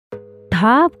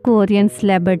half Korean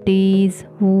celebrities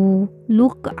who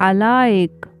look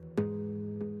alike.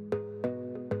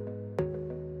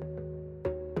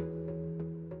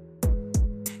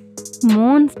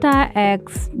 Monster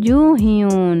X Joo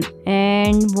Hyun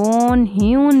and Won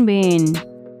Hyun Bin.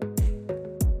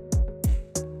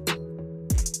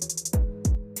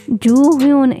 Joo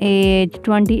Hyun age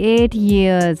 28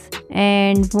 years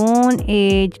and Won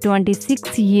age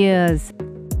 26 years.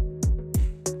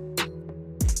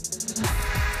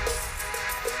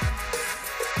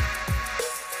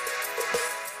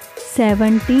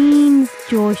 Seventeen's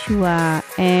Joshua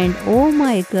and Oh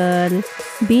My Girl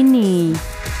Binnie.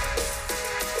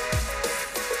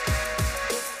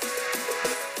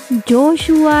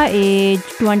 Joshua age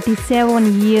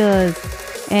 27 years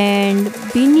and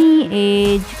Binnie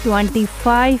age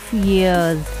 25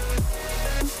 years.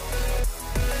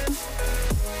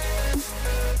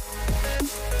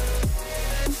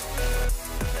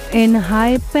 In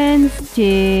Hypen's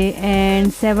J and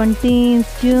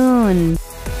 17th June.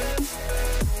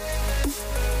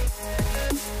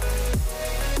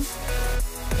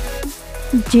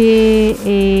 J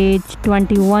age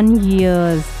 21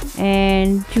 years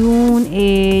and June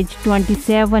age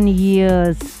 27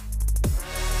 years.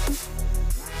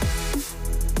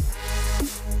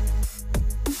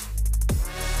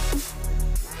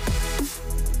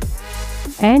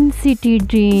 NCT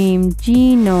Dream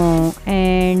Gino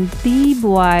and The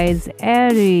Boys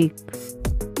Eric.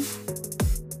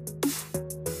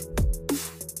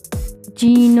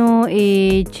 Gino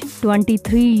age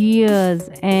 23 years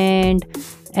and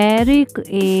Eric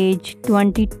age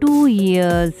 22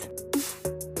 years.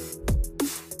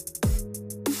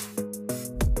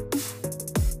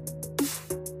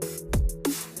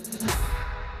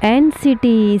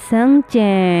 NCT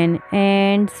Sungchan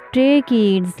and Stray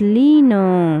Kids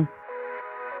Lino.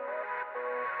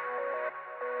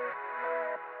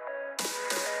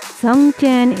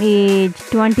 Sungchan age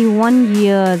 21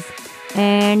 years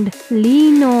and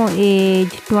Lino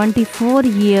age 24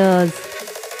 years.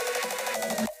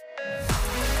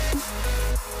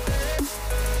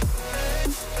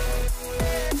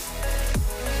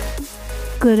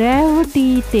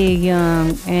 Gravity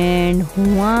Taeyang and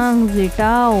Huang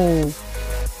Zitao.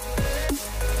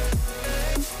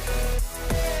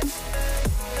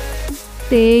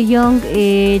 Taeyoung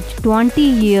age 20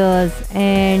 years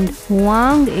and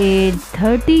Huang age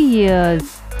 30 years.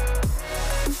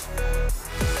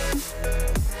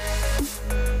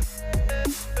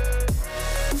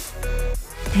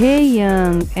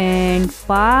 Taeyang and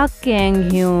Park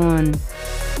Kang-hyun.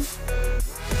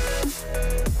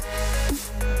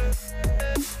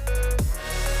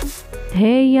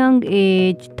 Taeyang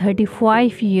age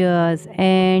 35 years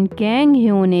and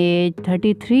Kang-hyun age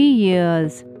 33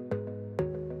 years.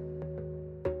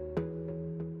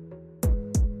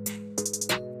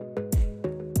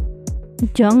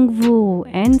 Jungwoo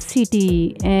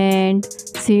NCT and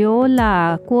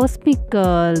Seola Cosmic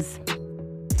Girls.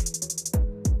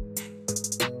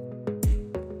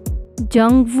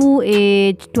 Jungwoo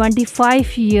age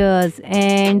 25 years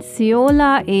and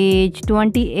Seola age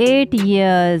 28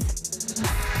 years.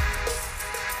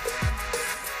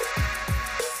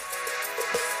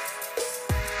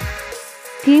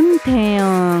 Kim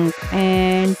Taehyung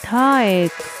and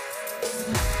Taek.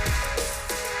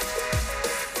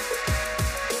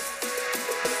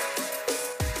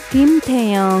 Kim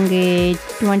Taehyung age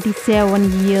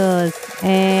 27 years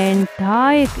and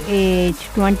Taek age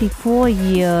 24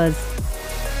 years.